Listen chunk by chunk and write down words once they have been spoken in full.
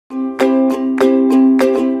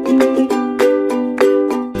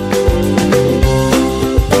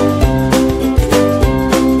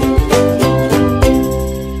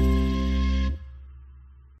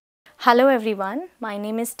Hello everyone, my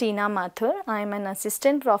name is Teena Mathur. I am an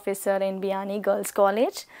assistant professor in Biyani Girls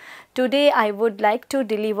College. Today I would like to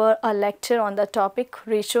deliver a lecture on the topic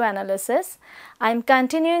ratio analysis. I am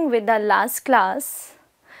continuing with the last class.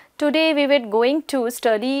 Today we were going to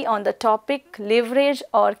study on the topic leverage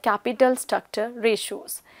or capital structure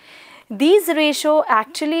ratios. These ratio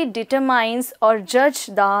actually determines or judge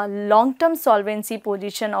the long-term solvency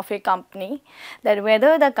position of a company, that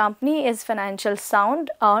whether the company is financial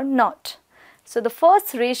sound or not. So the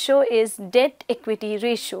first ratio is debt equity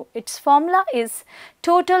ratio. Its formula is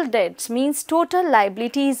total debts, means total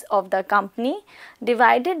liabilities of the company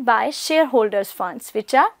divided by shareholders funds,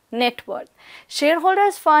 which are net worth.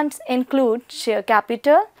 Shareholders funds include share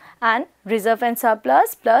capital and reserve and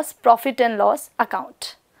surplus plus profit and loss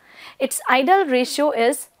account. Its ideal ratio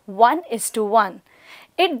is 1:1.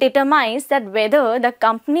 It determines that whether the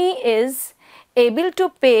company is able to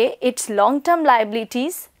pay its long-term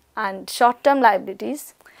liabilities and short-term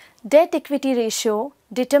liabilities. Debt equity ratio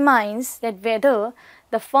determines that whether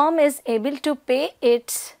the firm is able to pay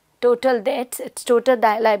its total debts, its total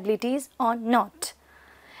liabilities or not.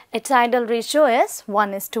 Its ideal ratio is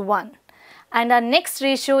 1:1. And our next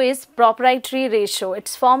ratio is proprietary ratio.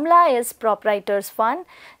 Its formula is proprietor's fund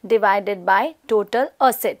divided by total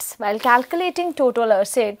assets. While calculating total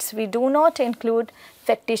assets, we do not include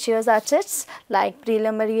fictitious assets like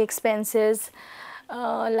preliminary expenses,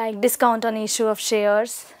 like discount on issue of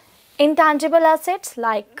shares, intangible assets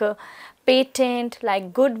like patent,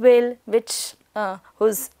 like goodwill, which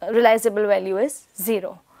whose realizable value is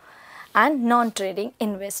 0, and non-trading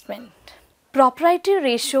investment. Proprietary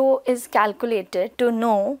ratio is calculated to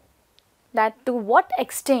know that to what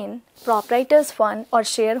extent proprietor's fund or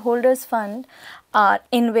shareholders fund are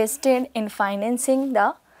invested in financing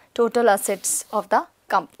the total assets of the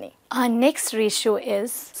company. Our next ratio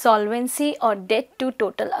is solvency or debt to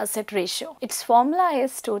total asset ratio. Its formula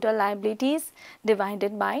is total liabilities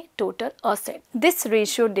divided by total assets. This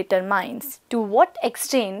ratio determines to what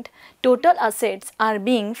extent total assets are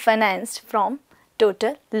being financed from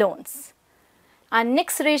total loans. Our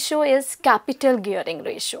next ratio is capital gearing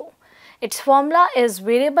ratio. Its formula is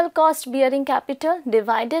variable cost bearing capital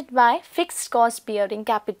divided by fixed cost bearing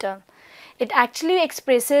capital. It actually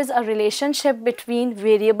expresses a relationship between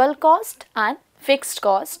variable cost and fixed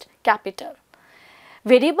cost capital.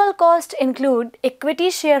 Variable cost include equity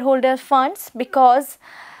shareholder funds, because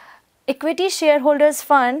equity shareholders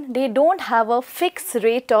fund, they don't have a fixed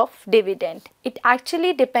rate of dividend. It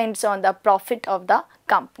actually depends on the profit of the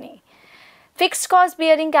company. Fixed cost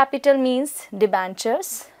bearing capital means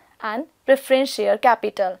debentures and preference share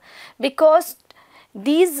capital, because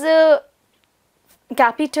these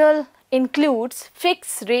capital includes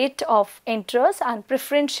fixed rate of interest and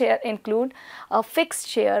preference share include a fixed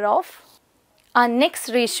share of. Our next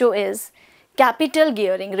ratio is capital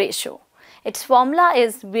gearing ratio. Its formula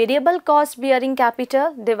is variable cost bearing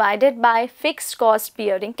capital divided by fixed cost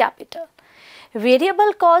bearing capital.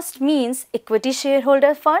 Variable cost means equity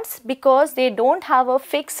shareholder funds, because they don't have a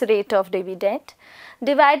fixed rate of dividend,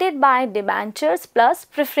 divided by debentures plus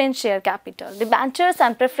preference share capital. Debentures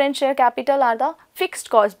and preference share capital are the fixed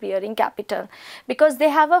cost bearing capital, because they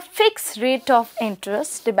have a fixed rate of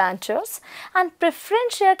interest, debentures, and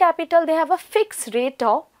preference share capital, they have a fixed rate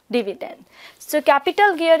of dividend. So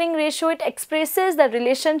capital gearing ratio, it expresses the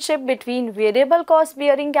relationship between variable cost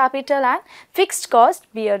bearing capital and fixed cost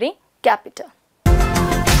bearing capital.